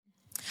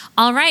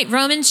All right,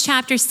 Romans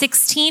chapter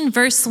 16,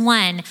 verse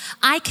 1.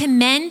 I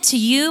commend to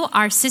you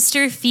our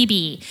sister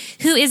Phoebe,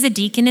 who is a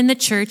deacon in the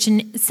church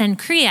in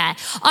Cenchrea.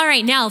 All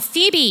right, now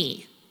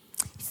Phoebe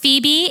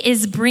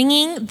is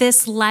bringing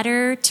this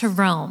letter to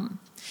Rome.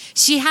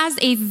 She has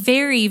a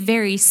very,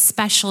 very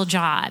special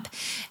job.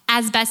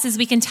 As best as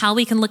we can tell,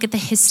 we can look at the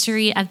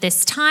history of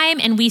this time,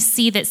 and we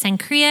see that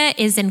Cenchrea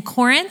is in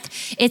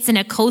Corinth. It's in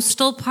a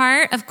coastal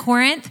part of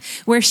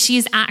Corinth where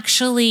she's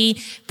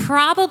actually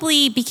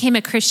probably became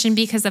a Christian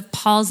because of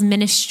Paul's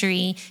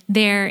ministry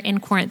there in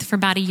Corinth for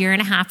about a year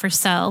and a half or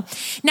so.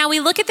 Now, we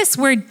look at this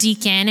word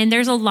deacon, and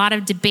there's a lot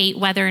of debate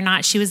whether or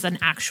not she was an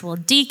actual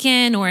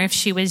deacon or if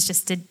she was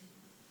just a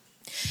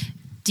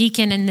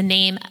deacon in the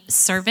name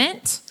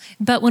servant.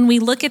 But when we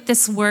look at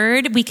this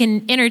word, we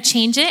can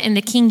interchange it. In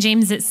the King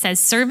James, it says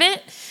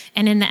servant,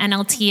 and in the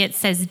NLT, it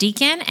says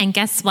deacon. And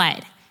guess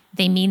what?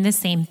 They mean the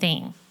same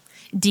thing.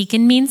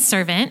 Deacon means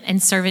servant,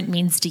 and servant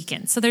means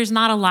deacon. So there's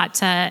not a lot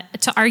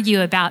to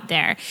argue about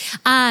there.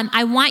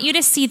 I want you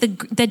to see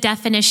the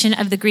definition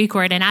of the Greek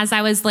word. And as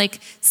I was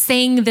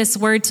saying this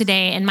word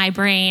today in my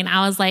brain,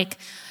 I was like,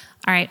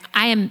 all right,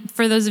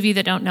 for those of you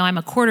that don't know, I'm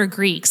a quarter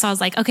Greek. So I was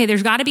like, okay,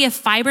 there's got to be a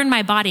fiber in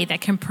my body that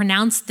can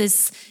pronounce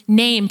this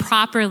name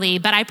properly,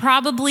 but I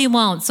probably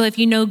won't. So if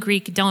you know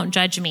Greek, don't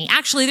judge me.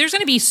 Actually, there's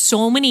going to be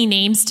so many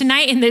names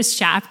tonight in this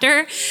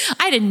chapter.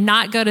 I did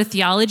not go to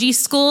theology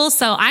school,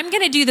 so I'm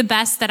going to do the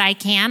best that I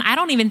can. I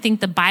don't even think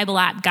the Bible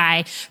app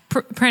guy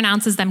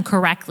pronounces them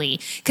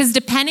correctly, because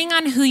depending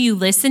on who you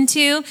listen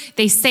to,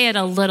 they say it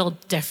a little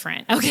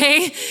different,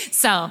 okay?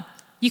 So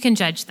you can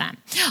judge them.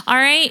 All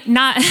right?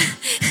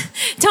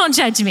 Don't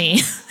judge me.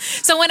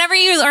 So whenever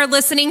you are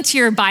listening to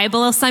your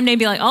Bible, someday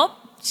be like, oh,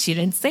 she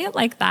didn't say it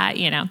like that,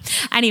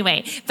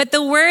 Anyway, but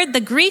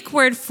the Greek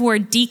word for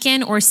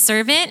deacon or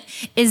servant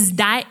is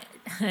diakonos,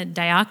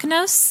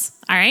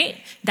 all right?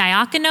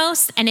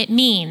 Diakonos, and it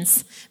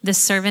means the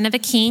servant of a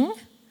king,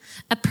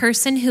 a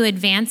person who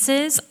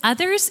advances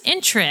others'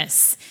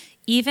 interests,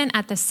 even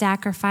at the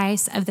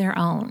sacrifice of their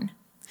own.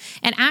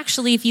 And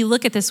actually, if you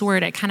look at this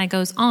word, it kind of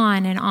goes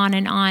on and on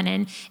and on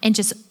and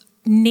just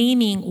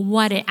naming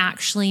what it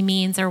actually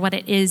means or what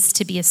it is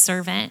to be a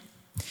servant.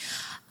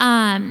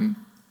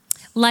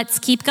 Let's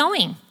keep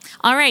going.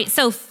 All right,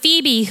 so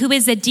Phoebe, who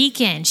is a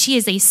deacon, she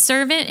is a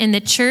servant in the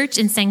church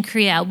in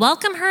Cenchrea.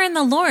 Welcome her in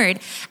the Lord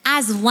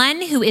as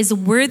one who is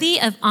worthy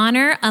of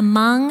honor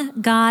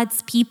among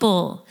God's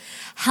people.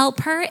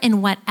 Help her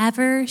in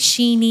whatever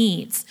she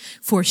needs,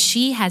 for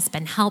she has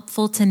been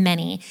helpful to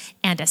many,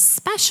 and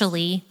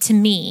especially to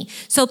me.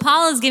 So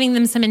Paul is giving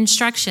them some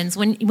instructions.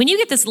 When you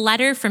get this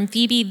letter from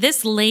Phoebe,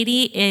 this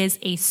lady is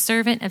a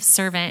servant of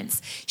servants.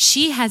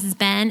 She has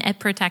been a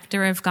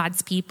protector of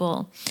God's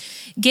people.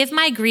 Give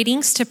my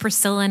greetings to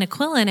Priscilla and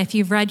Aquila. And if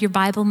you've read your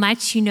Bible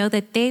much, you know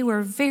that they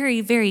were very,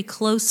 very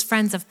close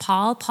friends of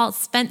Paul. Paul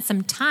spent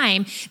some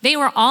time. They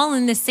were all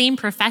in the same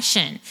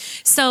profession.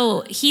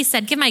 So he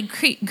said, give my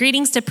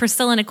greetings to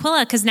Priscilla and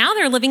Aquila, because now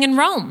they're living in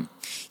Rome.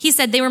 He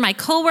said they were my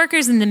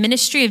co-workers in the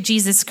ministry of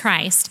Jesus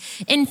Christ.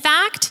 In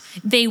fact,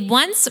 they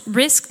once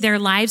risked their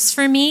lives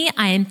for me.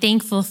 I am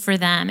thankful for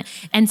them.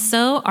 And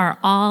so are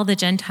all the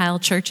Gentile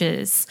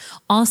churches.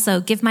 Also,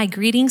 give my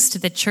greetings to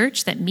the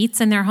church that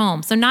meets in their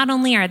home. So not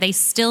only are they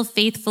still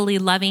faithfully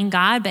loving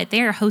God, but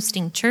they are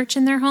hosting church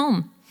in their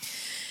home.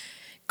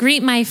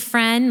 Greet my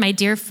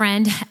dear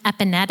friend,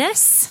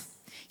 Epaenetus.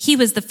 He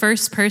was the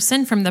first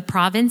person from the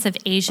province of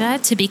Asia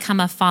to become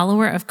a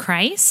follower of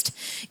Christ.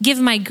 Give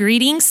my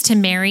greetings to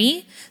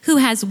Mary, who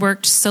has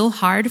worked so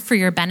hard for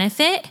your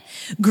benefit.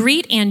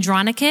 Greet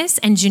Andronicus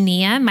and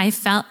Junia, my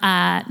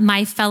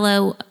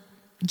fellow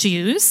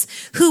Jews,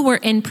 who were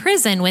in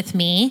prison with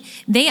me.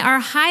 They are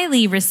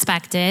highly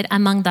respected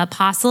among the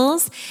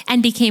apostles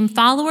and became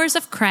followers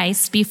of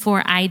Christ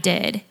before I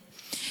did.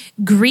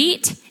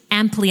 Greet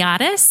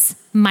Ampliatus,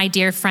 my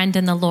dear friend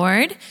in the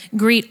Lord.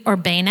 Greet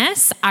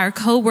Urbanus, our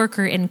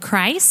co-worker in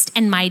Christ,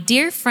 and my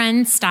dear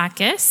friend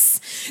Stachys.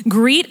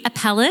 Greet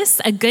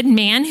Apelles, a good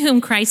man whom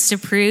Christ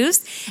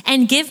approves,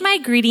 and give my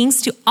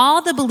greetings to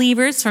all the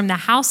believers from the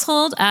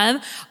household of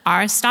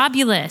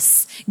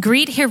Aristobulus.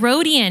 Greet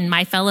Herodian,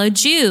 my fellow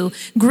Jew.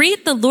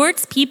 Greet the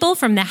Lord's people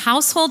from the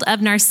household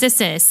of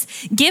Narcissus.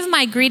 Give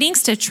my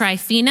greetings to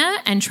Tryphena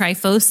and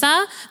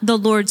Tryphosa, the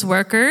Lord's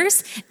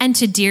workers, and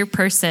to dear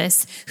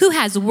Persis, who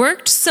has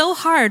worked so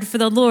hard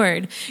for the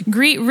Lord.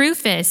 Greet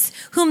Rufus,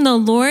 whom the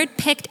Lord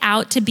picked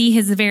out to be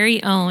his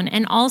very own,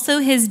 and also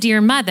his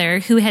dear mother,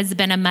 who has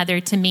been a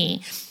mother to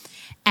me.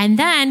 And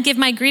then give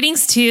my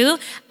greetings to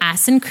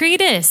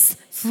Asyncritus,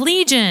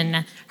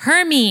 Phlegon,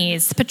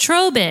 Hermes,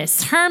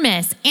 Patrobas,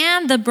 Hermas,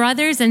 and the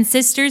brothers and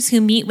sisters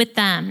who meet with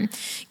them.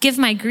 Give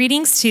my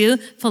greetings to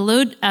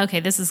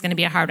Philologus,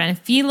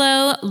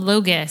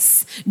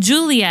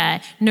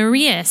 Julia,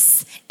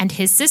 Nereus, and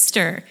his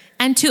sister,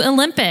 and to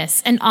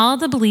Olympus and all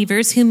the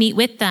believers who meet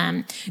with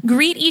them.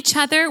 Greet each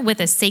other with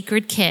a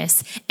sacred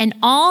kiss, and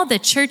all the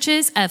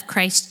churches of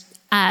Christ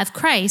of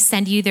Christ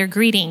send you their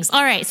greetings.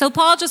 All right, so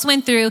Paul just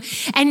went through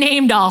and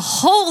named a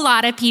whole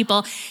lot of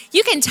people.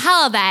 You can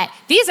tell that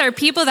these are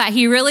people that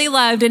he really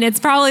loved, and it's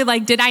probably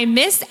like, did I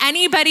miss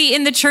anybody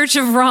in the church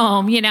of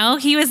Rome? You know,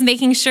 he was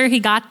making sure he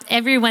got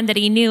everyone that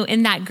he knew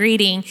in that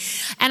greeting.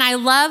 And I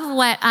love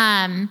what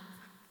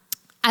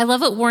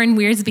Warren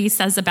Wiersbe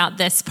says about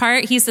this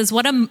part. He says,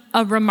 what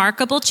a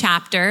remarkable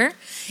chapter.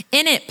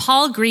 In it,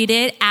 Paul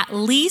greeted at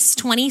least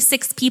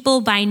 26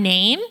 people by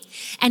name,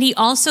 and he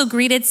also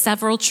greeted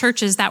several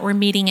churches that were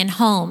meeting in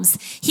homes.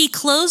 He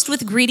closed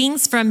with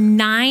greetings from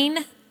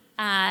 9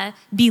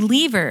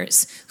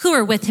 believers who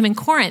were with him in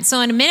Corinth. So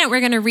in a minute,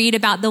 we're going to read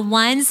about the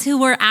ones who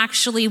were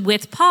actually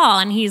with Paul.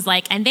 And he's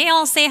like, and they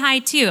all say hi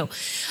too.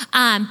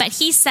 But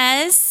he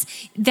says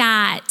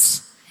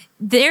that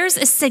there's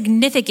a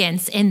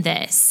significance in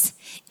this.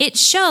 It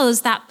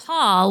shows that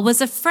Paul was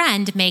a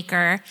friend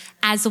maker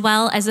as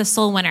well as a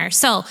soul winner.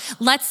 So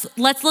let's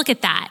look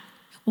at that.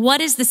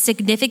 What is the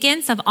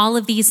significance of all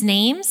of these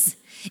names?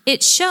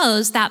 It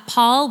shows that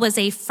Paul was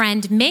a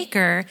friend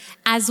maker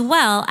as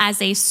well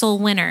as a soul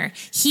winner.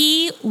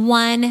 He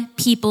won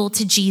people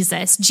to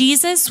Jesus.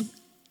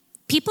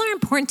 People are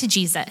important to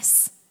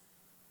Jesus.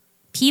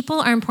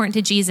 People are important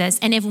to Jesus.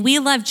 And if we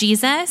love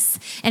Jesus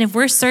and if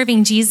we're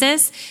serving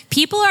Jesus,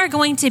 people are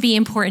going to be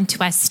important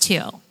to us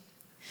too.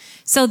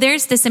 So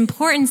there's this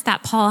importance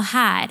that Paul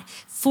had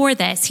for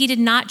this. He did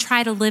not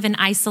try to live an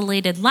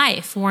isolated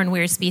life, Warren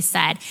Wiersbe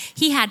said.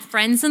 He had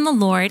friends in the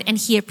Lord and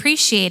he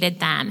appreciated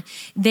them.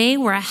 They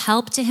were a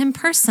help to him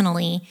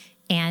personally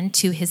and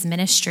to his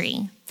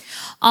ministry.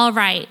 All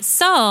right,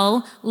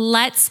 so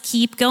let's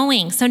keep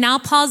going. So now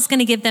Paul's going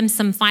to give them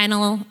some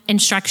final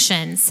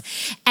instructions.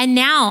 And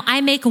now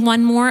I make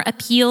one more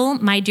appeal,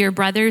 my dear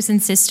brothers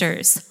and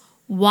sisters.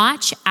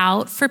 Watch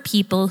out for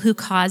people who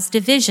cause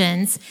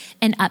divisions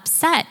and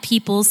upset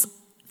people's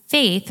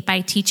faith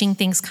by teaching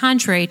things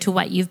contrary to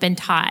what you've been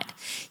taught.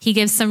 He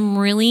gives some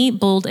really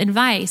bold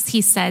advice.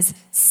 He says,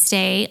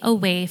 stay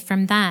away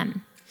from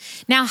them.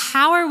 Now,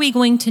 how are we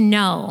going to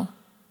know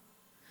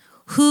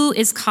who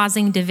is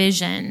causing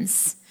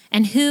divisions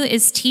and who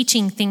is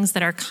teaching things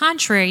that are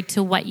contrary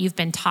to what you've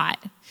been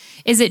taught?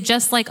 Is it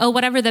just like, oh,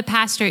 whatever the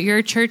pastor at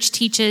your church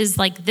teaches,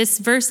 like this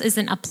verse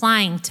isn't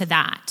applying to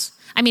that?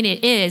 I mean,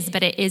 it is,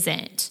 but it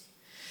isn't.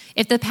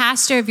 If the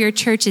pastor of your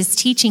church is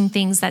teaching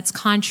things that's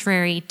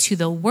contrary to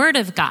the word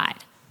of God,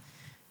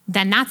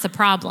 then that's a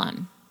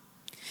problem.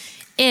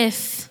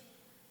 If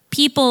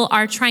people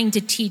are trying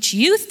to teach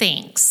you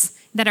things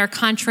that are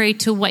contrary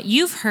to what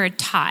you've heard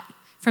taught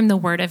from the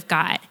word of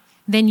God,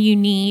 then you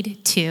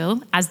need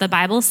to, as the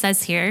Bible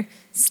says here,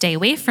 stay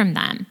away from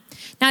them.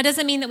 Now, it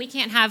doesn't mean that we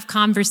can't have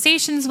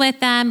conversations with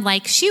them.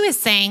 Like she was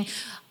saying,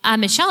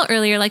 Michelle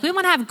earlier, like we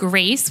want to have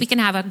grace. We can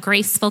have a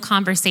graceful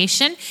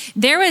conversation.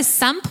 There was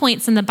some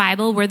points in the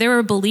Bible where there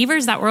were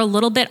believers that were a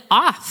little bit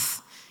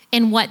off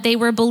in what they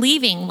were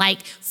believing.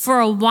 Like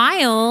for a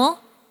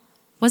while,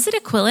 was it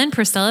Aquila and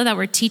Priscilla that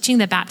were teaching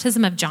the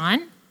baptism of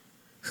John?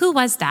 Who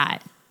was that?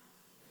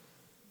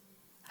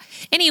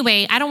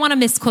 Anyway, I don't want to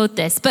misquote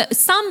this, but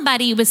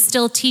somebody was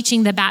still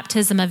teaching the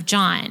baptism of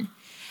John.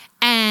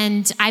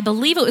 And I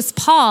believe it was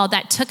Paul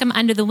that took him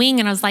under the wing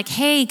and I was like,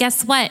 hey,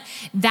 guess what?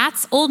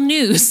 That's old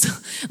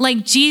news.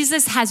 Like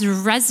Jesus has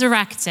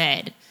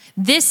resurrected.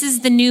 This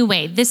is the new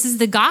way. This is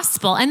the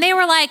gospel. And they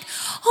were like,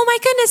 oh my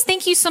goodness,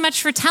 thank you so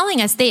much for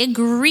telling us. They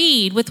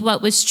agreed with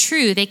what was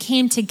true. They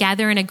came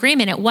together in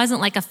agreement. It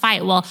wasn't like a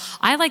fight. Well,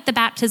 I like the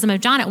baptism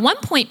of John. At one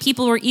point,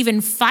 people were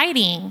even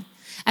fighting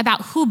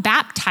about who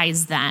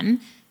baptized them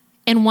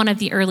in one of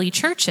the early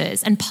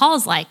churches. And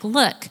Paul's like,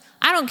 look,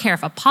 I don't care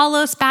if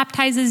Apollos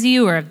baptizes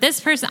you or if this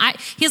person,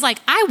 he's like,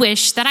 I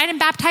wish that I didn't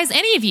baptize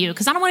any of you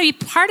because I don't want to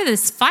be part of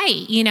this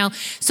fight, you know?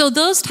 So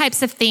those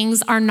types of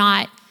things are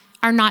not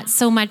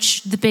so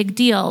much the big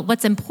deal.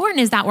 What's important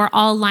is that we're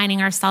all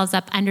lining ourselves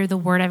up under the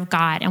word of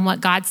God and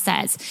what God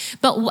says.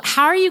 But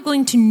how are you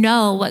going to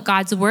know what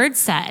God's word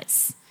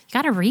says? You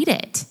got to read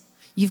it.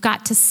 You've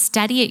got to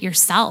study it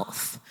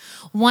yourself.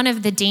 One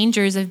of the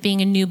dangers of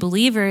being a new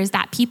believer is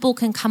that people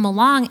can come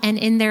along and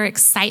in their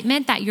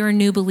excitement that you're a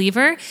new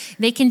believer,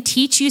 they can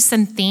teach you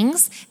some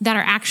things that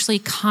are actually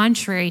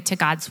contrary to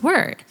God's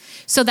word.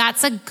 So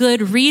that's a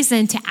good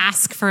reason to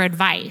ask for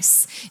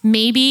advice.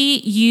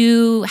 Maybe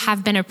you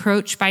have been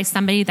approached by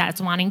somebody that's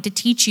wanting to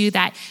teach you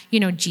that, you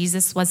know,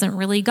 Jesus wasn't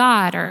really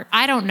God, or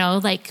I don't know,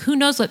 like who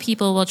knows what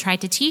people will try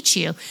to teach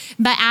you.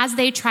 But as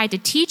they try to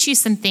teach you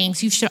some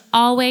things, you should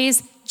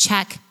always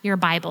check your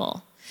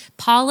Bible.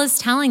 Paul is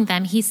telling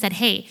them, he said,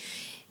 hey,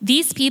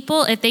 these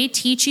people, if they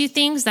teach you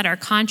things that are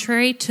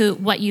contrary to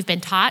what you've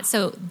been taught,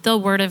 so the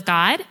word of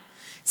God,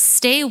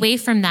 stay away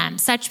from them.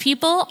 Such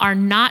people are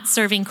not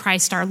serving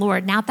Christ our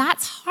Lord. Now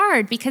that's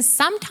hard because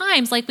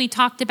sometimes, like we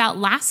talked about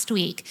last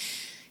week,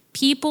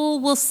 people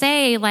will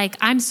say like,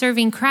 I'm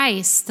serving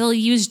Christ. They'll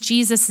use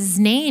Jesus's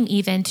name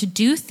even to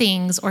do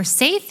things or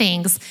say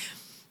things.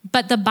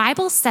 But the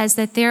Bible says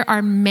that there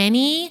are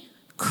many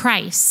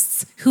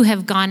Christs who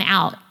have gone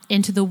out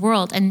into the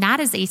world. And that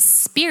is a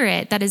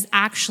spirit that is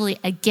actually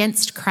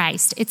against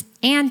Christ. It's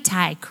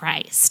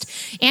anti-Christ.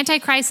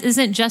 Antichrist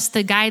isn't just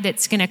the guy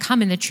that's going to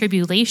come in the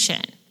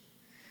tribulation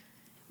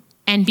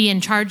and be in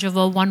charge of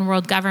a one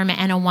world government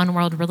and a one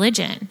world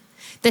religion.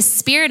 The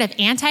spirit of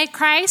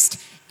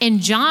Antichrist in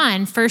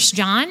John, 1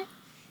 John,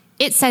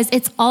 it says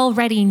it's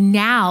already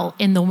now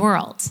in the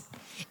world.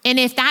 And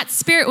if that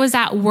spirit was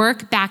at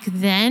work back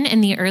then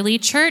in the early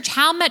church,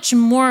 how much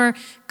more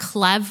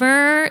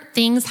clever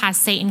things has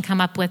Satan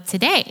come up with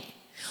today?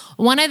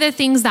 One of the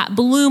things that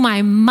blew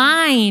my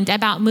mind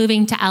about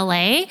moving to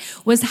LA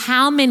was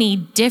how many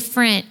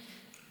different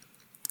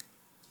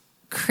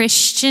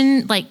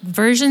Christian,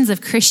 versions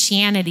of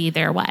Christianity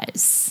there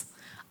was.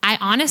 I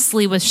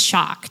honestly was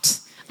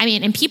shocked. I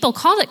mean, and people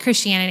call it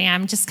Christianity.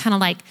 I'm just kind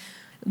of like,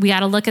 we got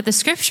to look at the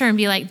scripture and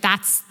be like,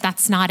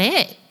 that's not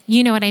it.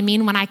 You know what I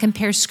mean? When I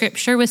compare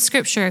scripture with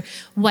scripture,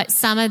 what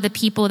some of the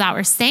people that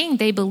were saying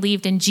they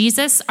believed in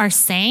Jesus are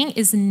saying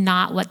is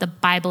not what the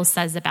Bible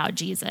says about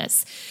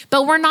Jesus.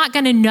 But we're not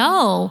going to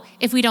know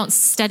if we don't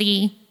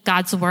study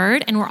God's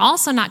word. And we're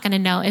also not going to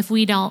know if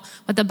we don't,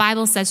 what the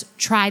Bible says,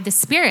 try the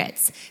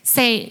spirits.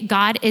 Say,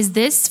 God, is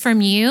this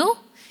from you?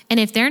 And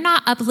if they're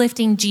not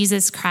uplifting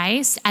Jesus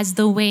Christ as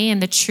the way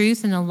and the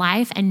truth and the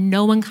life, and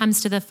no one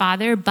comes to the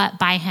Father but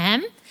by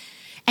him.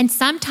 And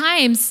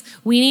sometimes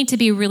we need to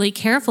be really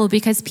careful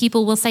because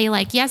people will say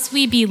yes,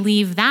 we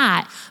believe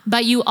that,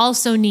 but you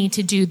also need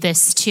to do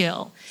this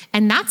too.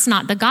 And that's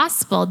not the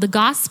gospel. The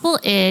gospel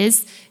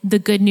is the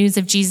good news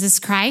of Jesus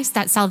Christ,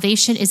 that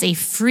salvation is a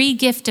free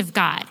gift of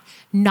God,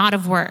 not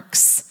of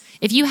works.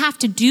 If you have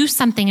to do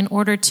something in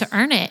order to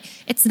earn it,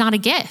 it's not a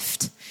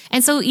gift.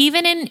 And so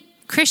even in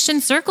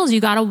Christian circles, you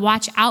got to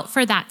watch out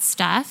for that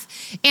stuff.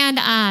 And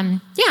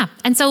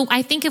and so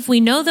I think if we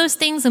know those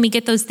things and we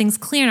get those things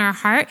clear in our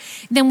heart,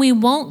 then we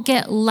won't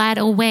get led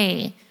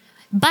away.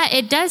 But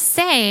it does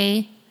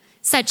say,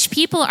 such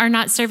people are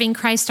not serving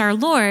Christ our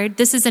Lord.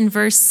 This is in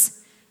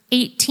verse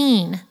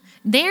 18.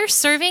 They're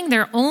serving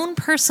their own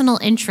personal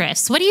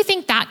interests. What do you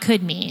think that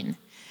could mean?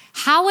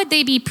 How would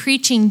they be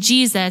preaching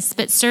Jesus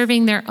but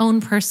serving their own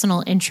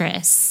personal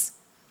interests?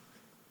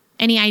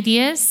 Any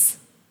ideas?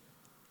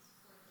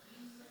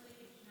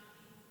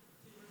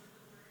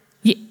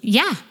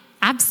 Yeah,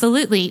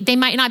 absolutely. They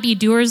might not be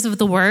doers of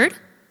the word,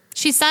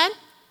 she said.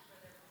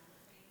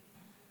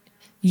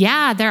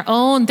 Yeah, their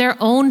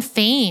own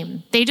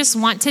fame. They just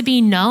want to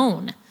be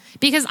known.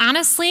 Because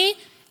honestly,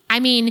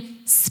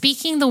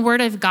 speaking the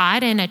word of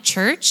God in a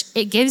church,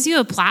 it gives you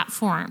a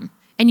platform.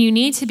 And you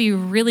need to be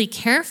really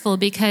careful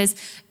because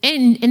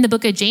in the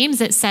book of James,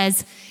 it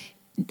says,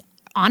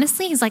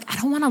 honestly, he's like, I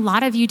don't want a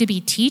lot of you to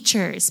be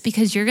teachers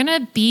because you're going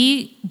to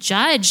be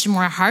judged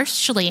more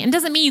harshly. And it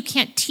doesn't mean you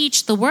can't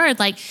teach the word.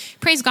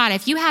 Praise God,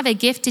 if you have a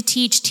gift to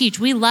teach,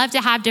 teach. We love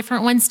to have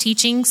different ones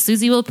teaching.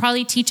 Susie will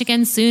probably teach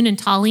again soon, and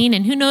Tallene,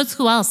 and who knows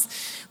who else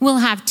will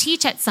have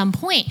teach at some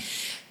point.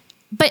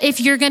 But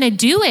if you're going to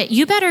do it,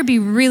 you better be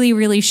really,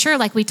 really sure,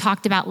 like we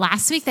talked about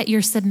last week, that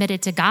you're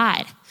submitted to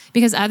God,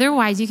 because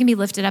otherwise you can be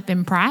lifted up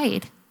in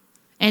pride.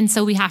 And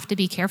so we have to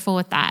be careful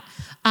with that.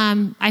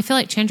 I feel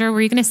like, Chandra,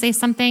 were you going to say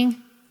something?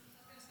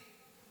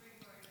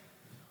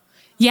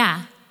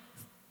 Yeah,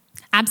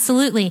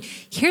 absolutely.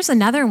 Here's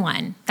another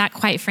one that,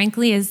 quite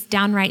frankly, is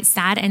downright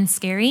sad and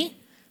scary: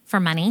 for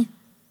money.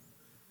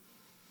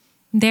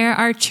 There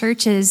are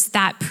churches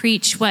that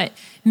preach what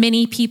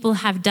many people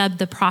have dubbed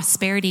the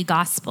prosperity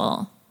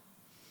gospel.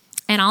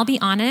 And I'll be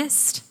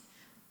honest,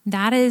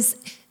 it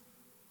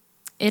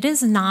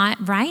is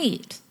not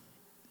right.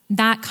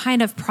 That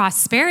kind of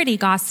prosperity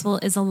gospel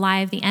is a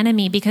lie of the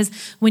enemy, because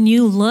when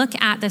you look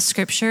at the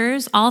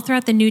scriptures all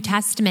throughout the New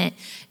Testament,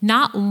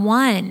 not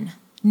one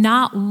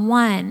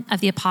of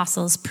the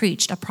apostles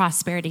preached a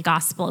prosperity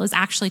gospel. It was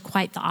actually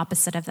quite the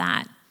opposite of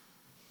that.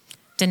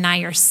 Deny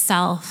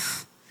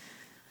yourself.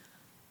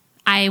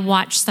 I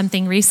watched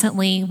something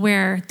recently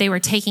where they were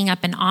taking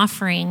up an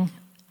offering.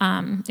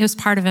 It was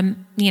part of it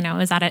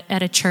was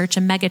at a church,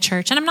 a mega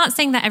church. And I'm not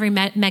saying that every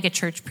mega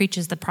church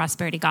preaches the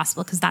prosperity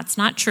gospel, because that's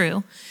not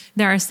true.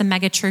 There are some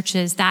mega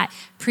churches that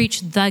preach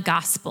the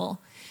gospel.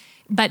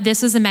 But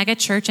this was a mega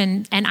church,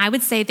 and I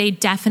would say they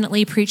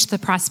definitely preached the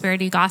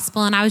prosperity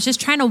gospel. And I was just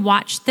trying to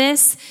watch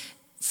this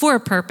for a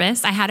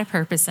purpose. I had a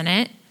purpose in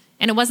it.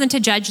 And it wasn't to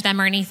judge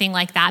them or anything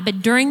like that.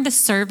 But during the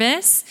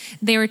service,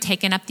 they were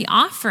taking up the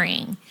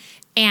offering.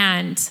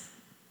 And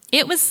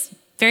it was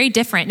very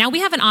different. Now, we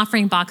have an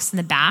offering box in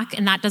the back,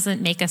 and that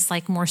doesn't make us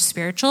more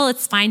spiritual.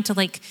 It's fine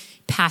to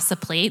pass a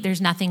plate.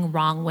 There's nothing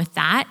wrong with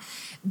that.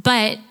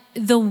 But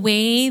the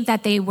way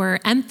that they were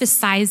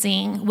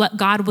emphasizing what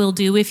God will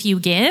do if you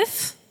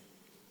give,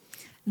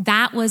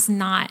 that was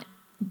not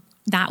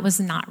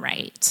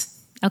right.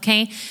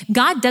 Okay?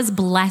 God does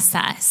bless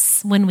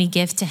us when we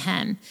give to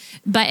him,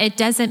 but it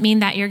doesn't mean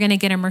that you're going to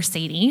get a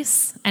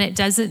Mercedes, and it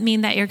doesn't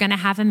mean that you're going to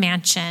have a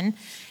mansion,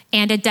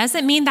 and it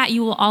doesn't mean that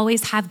you will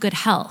always have good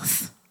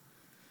health.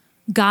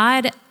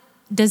 God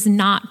does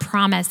not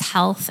promise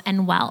health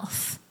and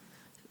wealth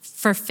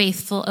for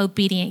faithful,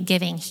 obedient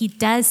giving. He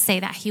does say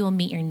that he will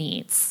meet your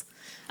needs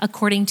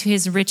according to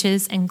his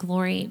riches and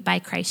glory by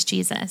Christ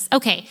Jesus.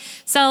 Okay,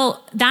 so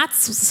that's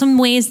some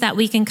ways that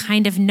we can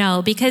kind of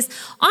know, because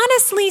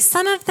honestly,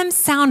 some of them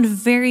sound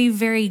very,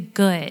 very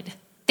good.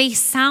 They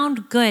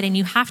sound good, and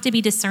you have to be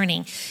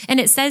discerning. And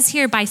it says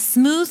here, by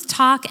smooth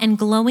talk and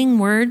glowing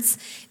words,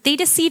 they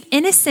deceive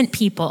innocent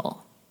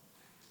people.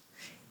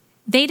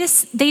 They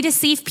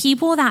deceive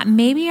people that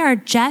maybe are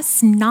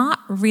just not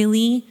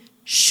really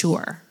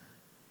sure.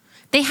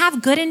 They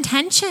have good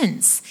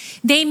intentions.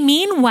 They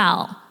mean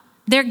well.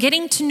 They're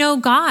getting to know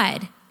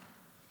God.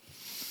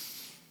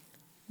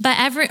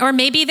 Or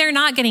maybe they're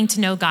not getting to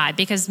know God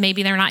because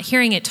maybe they're not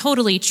hearing it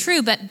totally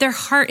true, but their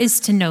heart is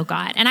to know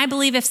God. And I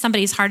believe if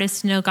somebody's heart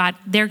is to know God,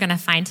 they're going to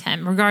find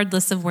him,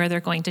 regardless of where they're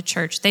going to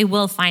church. They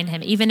will find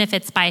him, even if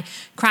it's by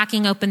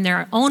cracking open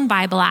their own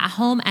Bible at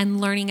home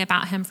and learning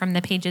about him from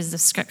the pages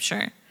of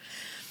Scripture.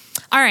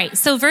 All right,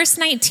 so verse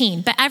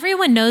 19, but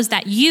everyone knows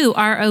that you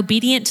are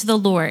obedient to the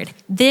Lord.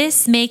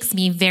 This makes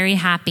me very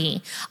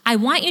happy. I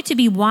want you to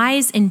be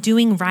wise in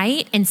doing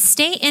right and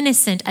stay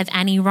innocent of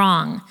any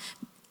wrong.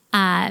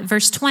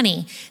 Verse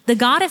 20, the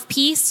God of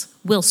peace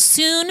will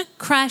soon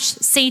crush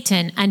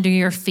Satan under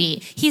your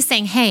feet. He's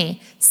saying, hey,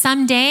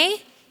 someday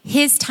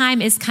his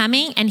time is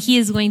coming and he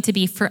is going to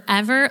be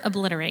forever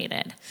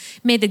obliterated.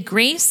 May the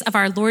grace of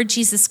our Lord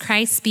Jesus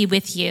Christ be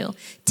with you.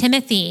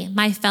 Timothy,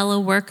 my fellow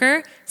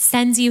worker,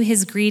 sends you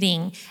his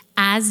greeting,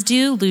 as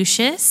do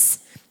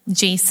Lucius,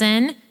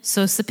 Jason,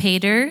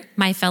 Sosipater,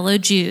 my fellow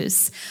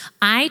Jews.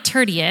 I,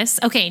 Tertius,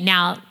 okay,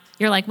 now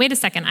you're like, wait a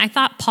second, I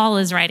thought Paul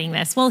is writing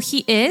this. Well,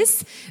 he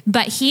is,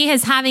 but he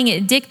is having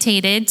it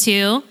dictated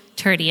to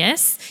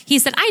Tertius. He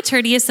said, I,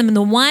 Tertius, am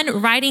the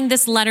one writing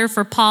this letter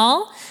for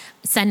Paul.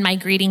 Send my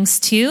greetings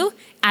to,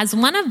 as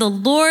one of the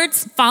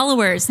Lord's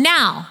followers.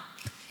 Now,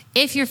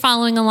 if you're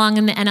following along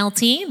in the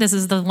NLT, this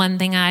is the one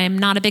thing I am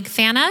not a big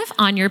fan of.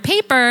 On your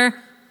paper,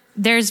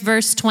 there's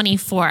verse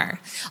 24.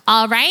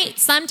 All right,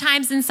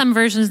 sometimes in some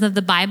versions of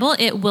the Bible,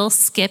 it will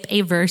skip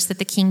a verse that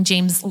the King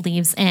James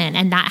leaves in,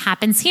 and that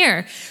happens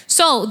here.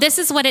 So this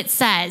is what it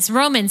says.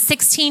 Romans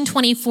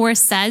 16:24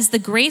 says, the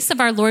grace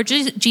of our Lord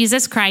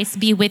Jesus Christ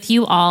be with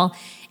you all.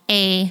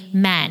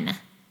 Amen.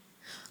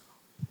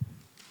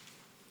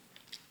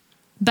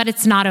 But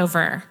it's not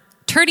over.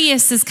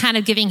 Tertius is kind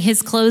of giving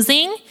his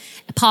closing.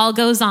 Paul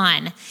goes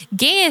on.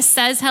 Gaius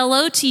says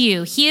hello to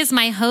you. He is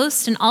my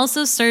host and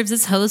also serves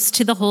as host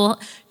to the whole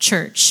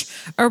church.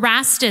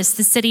 Erastus,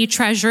 the city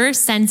treasurer,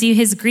 sends you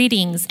his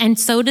greetings, and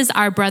so does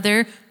our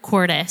brother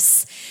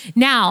Quartus.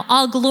 Now,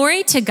 all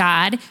glory to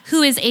God,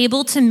 who is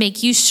able to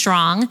make you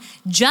strong.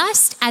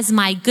 Just as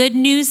my good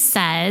news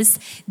says,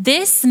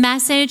 this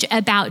message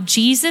about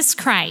Jesus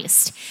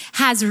Christ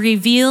has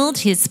revealed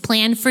his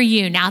plan for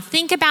you. Now,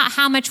 think about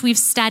how much we've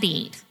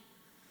studied.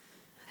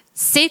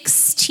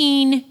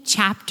 16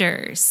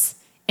 chapters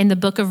in the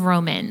book of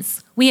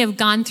Romans. We have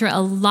gone through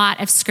a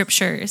lot of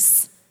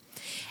scriptures.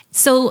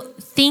 So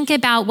think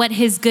about what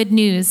his good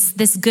news,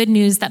 this good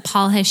news that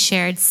Paul has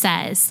shared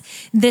says.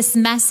 This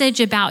message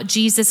about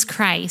Jesus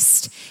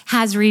Christ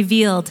has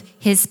revealed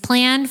his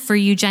plan for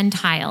you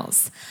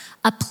Gentiles.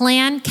 A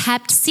plan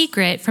kept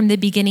secret from the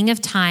beginning of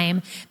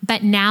time,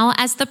 but now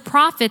as the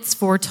prophets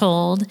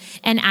foretold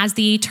and as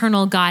the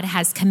eternal God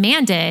has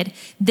commanded,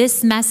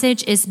 this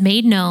message is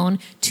made known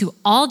to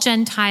all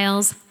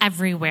Gentiles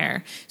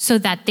everywhere, so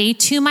that they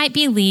too might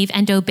believe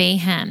and obey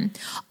him.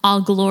 All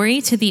glory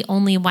to the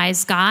only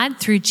wise God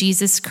through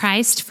Jesus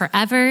Christ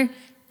forever.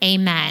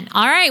 Amen.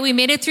 All right, we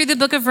made it through the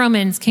book of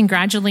Romans.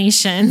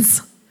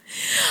 Congratulations.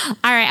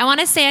 All right, I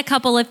want to say a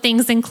couple of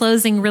things in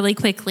closing really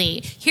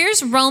quickly.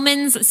 Here's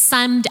Romans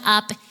summed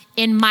up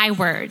in my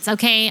words,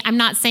 okay? I'm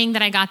not saying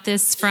that I got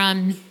this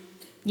from,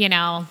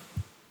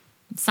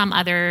 some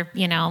other,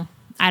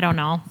 I don't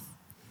know,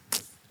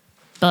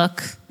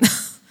 book.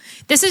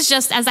 This is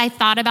just as I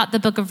thought about the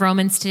book of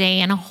Romans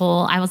today in a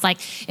whole, I was like,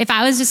 if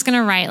I was just going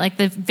to write like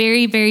the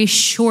very, very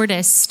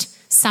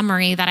shortest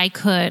summary that I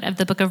could of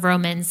the book of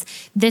Romans,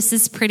 this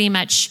is pretty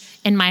much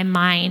in my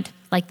mind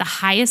like the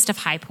highest of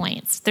high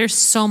points. There's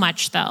so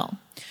much though.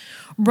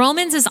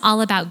 Romans is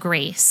all about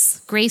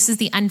grace. Grace is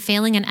the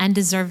unfailing and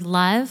undeserved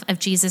love of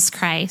Jesus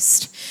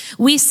Christ.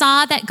 We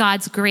saw that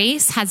God's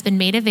grace has been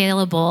made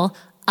available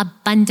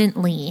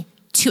abundantly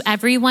to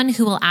everyone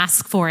who will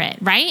ask for it,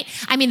 right?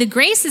 I mean, the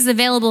grace is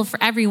available for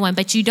everyone,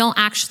 but you don't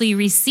actually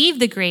receive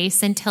the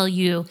grace until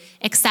you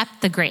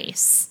accept the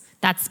grace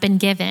that's been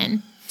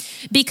given.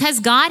 Because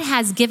God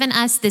has given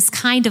us this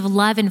kind of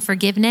love and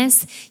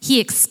forgiveness, he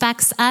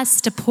expects us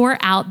to pour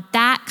out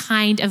that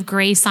kind of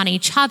grace on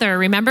each other.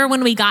 Remember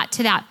when we got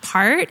to that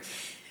part?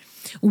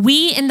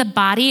 We in the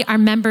body are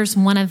members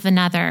one of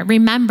another.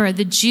 Remember,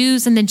 the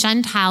Jews and the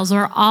Gentiles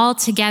are all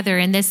together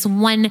in this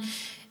one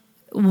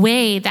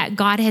way that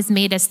God has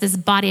made us, this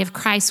body of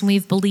Christ, when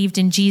we've believed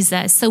in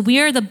Jesus. So we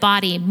are the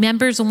body,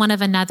 members one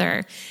of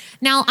another.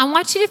 Now, I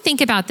want you to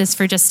think about this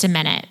for just a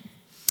minute.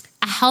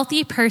 A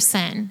healthy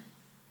person,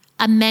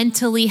 a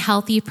mentally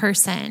healthy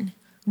person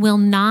will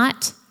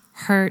not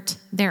hurt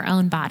their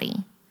own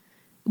body.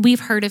 we've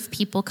heard of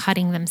people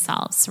cutting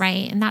themselves,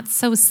 right? And that's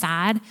so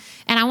sad.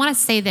 And I want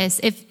to say this,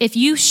 if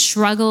you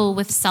struggle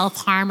with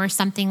self-harm or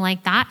something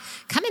like that,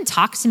 come and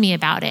talk to me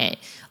about it.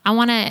 I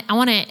want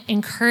to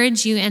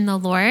encourage you in the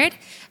Lord,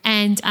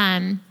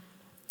 and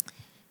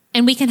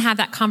we can have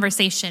that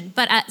conversation.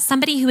 But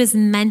somebody who is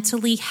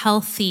mentally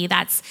healthy,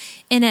 that's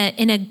in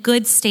a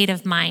good state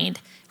of mind,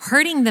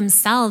 hurting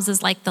themselves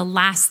is like the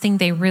last thing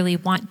they really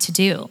want to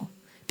do.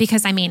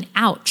 Because I mean,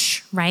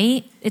 ouch,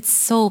 right? It's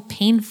so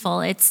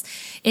painful.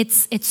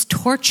 It's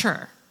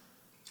torture.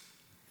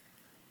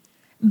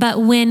 But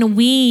when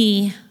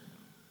we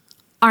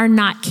are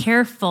not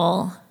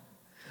careful,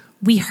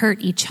 we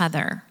hurt each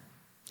other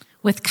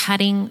with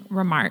cutting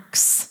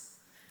remarks.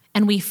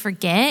 And we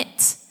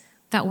forget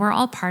that we're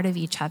all part of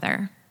each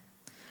other.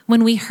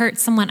 When we hurt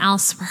someone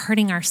else, we're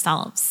hurting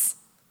ourselves.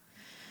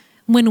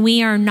 When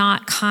we are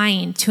not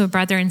kind to a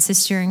brother and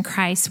sister in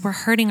Christ, we're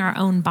hurting our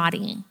own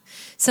body.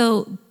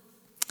 So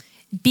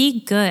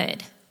be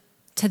good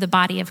to the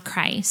body of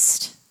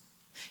Christ.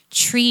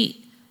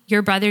 Treat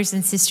your brothers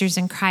and sisters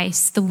in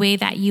Christ the way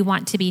that you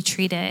want to be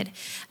treated.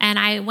 And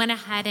I went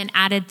ahead and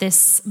added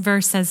this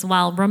verse as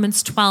well,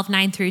 Romans 12,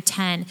 9 through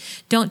 10.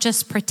 Don't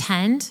just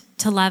pretend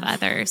to love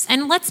others.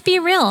 And let's be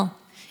real.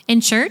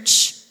 In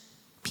church,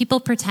 people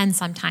pretend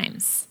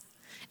sometimes.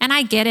 And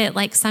I get it.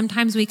 Like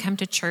sometimes we come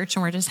to church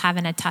and we're just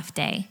having a tough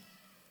day,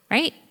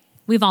 right?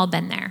 We've all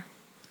been there.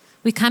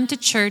 We come to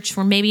church,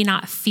 we're maybe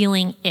not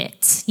feeling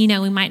it. We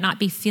might not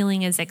be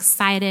feeling as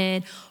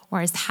excited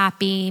or as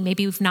happy.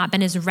 Maybe we've not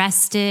been as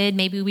rested.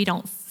 Maybe we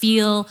don't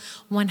feel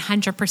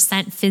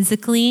 100%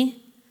 physically.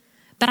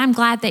 But I'm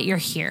glad that you're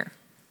here,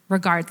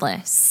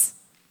 regardless.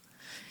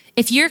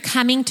 If you're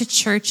coming to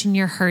church and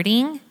you're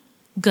hurting,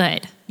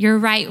 good. You're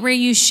right where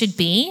you should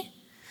be.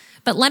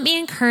 But let me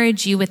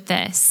encourage you with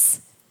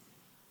this.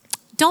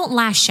 Don't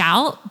lash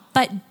out,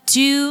 but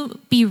do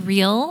be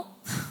real.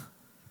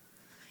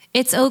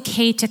 It's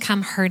okay to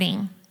come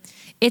hurting.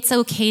 It's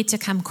okay to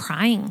come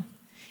crying.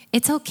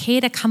 It's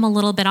okay to come a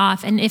little bit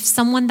off. And if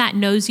someone that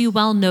knows you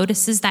well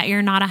notices that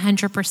you're not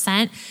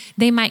 100%,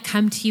 they might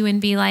come to you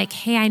and be like,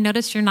 hey, I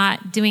noticed you're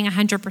not doing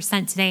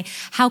 100% today.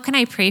 How can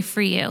I pray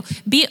for you?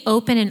 Be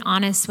open and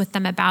honest with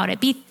them about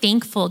it. Be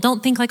thankful.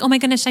 Don't think like, oh my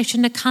goodness, I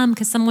shouldn't have come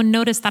because someone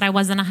noticed that I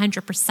wasn't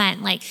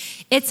 100%. Like,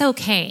 it's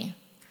okay.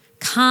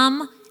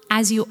 Come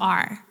as you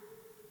are.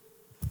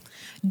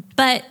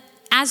 But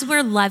as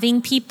we're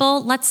loving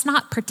people, let's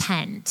not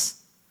pretend.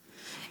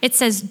 It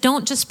says,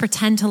 don't just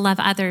pretend to love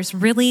others,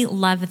 really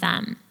love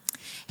them.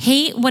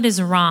 Hate what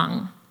is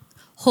wrong.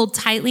 Hold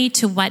tightly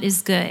to what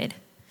is good.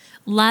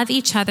 Love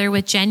each other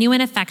with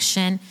genuine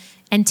affection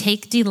and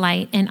take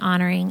delight in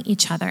honoring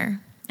each other.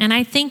 And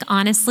I think,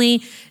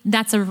 honestly,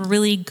 that's a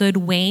really good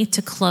way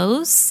to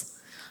close.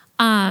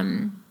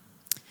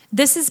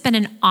 This has been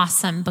an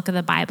awesome book of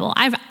the Bible.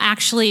 I've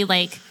actually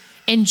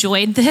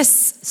enjoyed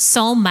this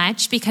so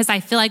much because I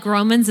feel like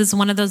Romans is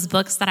one of those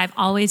books that I've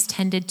always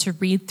tended to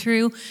read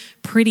through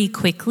pretty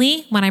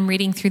quickly when I'm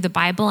reading through the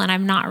Bible, and I've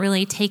not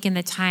really taken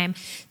the time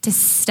to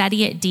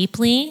study it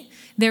deeply.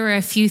 There were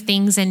a few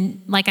things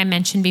like I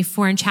mentioned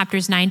before, in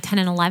chapters 9, 10,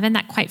 and 11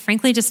 that quite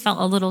frankly just felt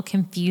a little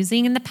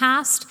confusing in the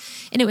past.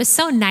 And it was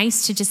so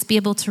nice to just be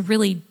able to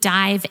really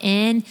dive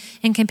in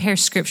and compare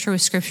scripture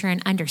with scripture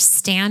and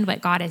understand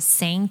what God is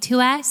saying to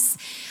us.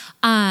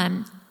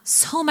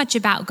 So much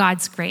about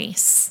God's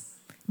grace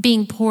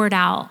being poured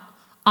out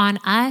on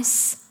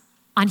us,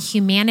 on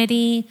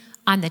humanity,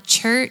 on the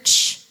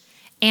church.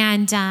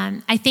 And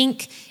I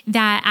think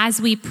that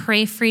as we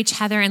pray for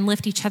each other and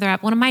lift each other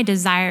up, one of my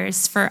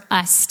desires for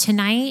us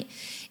tonight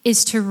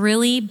is to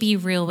really be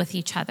real with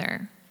each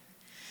other.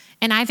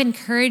 And I've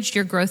encouraged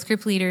your growth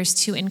group leaders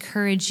to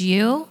encourage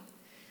you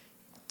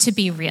to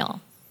be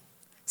real.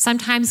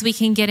 Sometimes we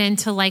can get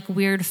into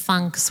weird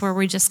funks where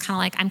we're just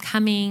kind of I'm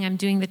coming, I'm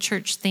doing the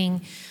church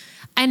thing.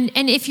 And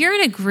if you're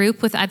in a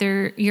group with of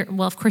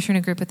course you're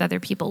in a group with other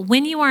people.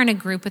 When you are in a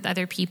group with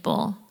other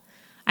people,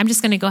 I'm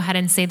just going to go ahead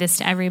and say this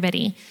to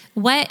everybody.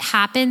 What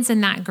happens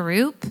in that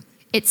group,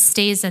 it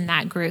stays in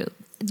that group.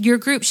 Your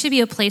group should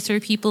be a place where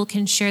people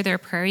can share their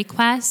prayer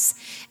requests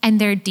and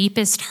their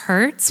deepest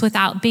hurts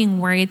without being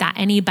worried that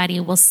anybody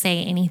will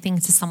say anything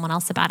to someone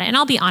else about it. And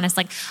I'll be honest,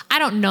 I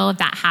don't know of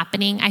that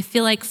happening. I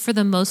feel like for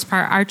the most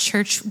part, our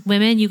church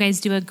women, you guys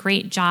do a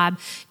great job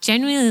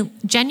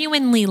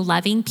genuinely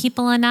loving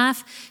people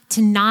enough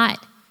to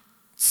not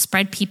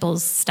spread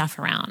people's stuff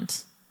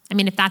around. I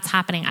mean, if that's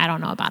happening, I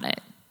don't know about it.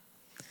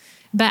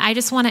 But I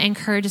just want to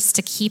encourage us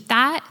to keep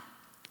that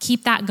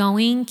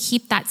going,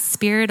 keep that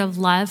spirit of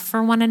love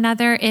for one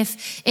another.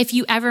 If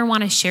you ever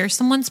want to share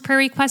someone's prayer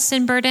request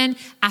and burden,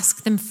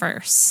 ask them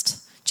first.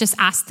 Just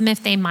ask them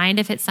if they mind,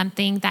 if it's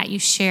something that you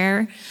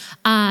share.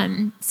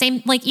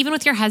 Same, even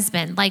with your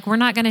husband, we're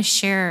not going to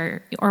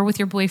share, or with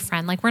your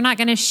boyfriend, we're not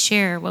going to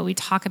share what we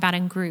talk about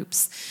in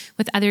groups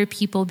with other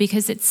people,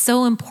 because it's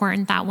so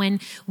important that when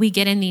we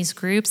get in these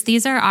groups,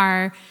 these are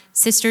our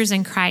sisters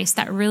in Christ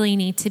that really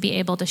need to be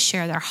able to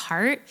share their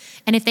heart.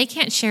 And if they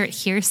can't share it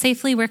here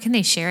safely, where can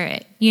they share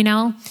it?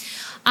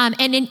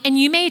 And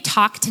you may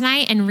talk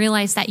tonight and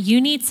realize that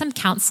you need some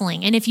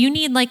counseling. And if you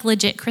need like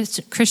legit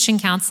Christian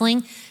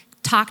counseling,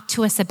 talk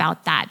to us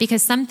about that,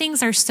 because some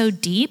things are so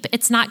deep.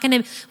 It's not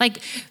going to, like,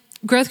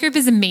 growth group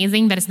is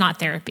amazing, but it's not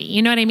therapy.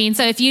 You know what I mean?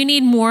 So if you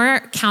need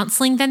more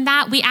counseling than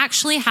that, we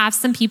actually have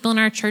some people in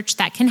our church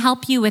that can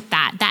help you with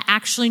that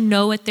actually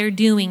know what they're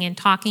doing and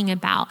talking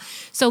about.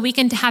 So we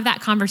can have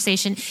that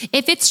conversation.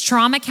 If it's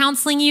trauma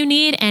counseling you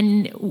need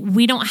and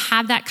we don't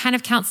have that kind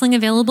of counseling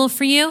available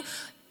for you,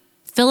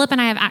 Philip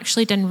and I have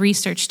actually done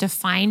research to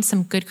find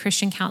some good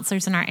Christian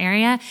counselors in our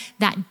area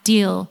that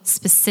deal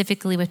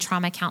specifically with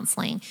trauma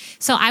counseling.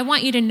 So I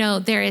want you to know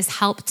there is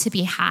help to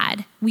be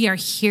had. We are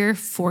here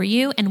for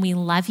you and we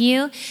love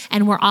you,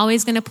 and we're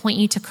always going to point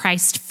you to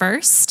Christ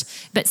first,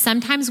 but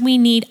sometimes we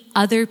need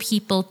other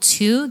people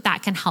too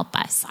that can help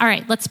us. All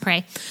right, let's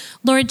pray.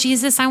 Lord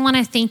Jesus, I want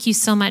to thank you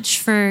so much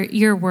for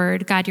your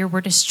word. God, your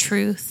word is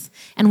truth.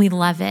 And we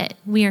love it.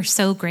 We are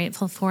so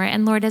grateful for it.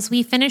 And Lord, as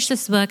we finish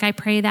this book, I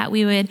pray that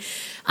we would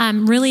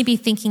really be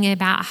thinking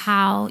about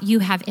how you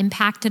have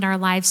impacted our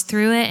lives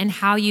through it and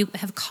how you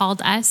have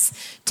called us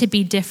to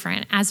be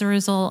different as a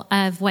result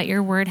of what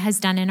your word has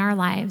done in our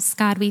lives.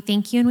 God, we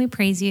thank you and we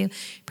praise you.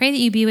 Pray that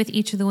you be with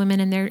each of the women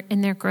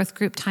in their growth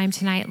group time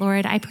tonight,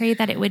 Lord. I pray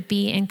that it would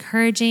be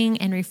encouraging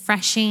and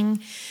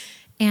refreshing.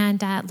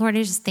 And Lord,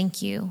 I just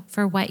thank you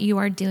for what you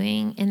are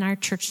doing in our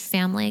church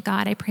family.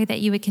 God, I pray that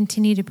you would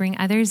continue to bring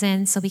others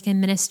in so we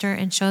can minister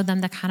and show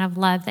them the kind of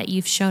love that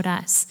you've showed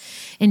us.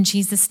 In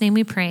Jesus' name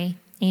we pray,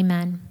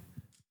 amen.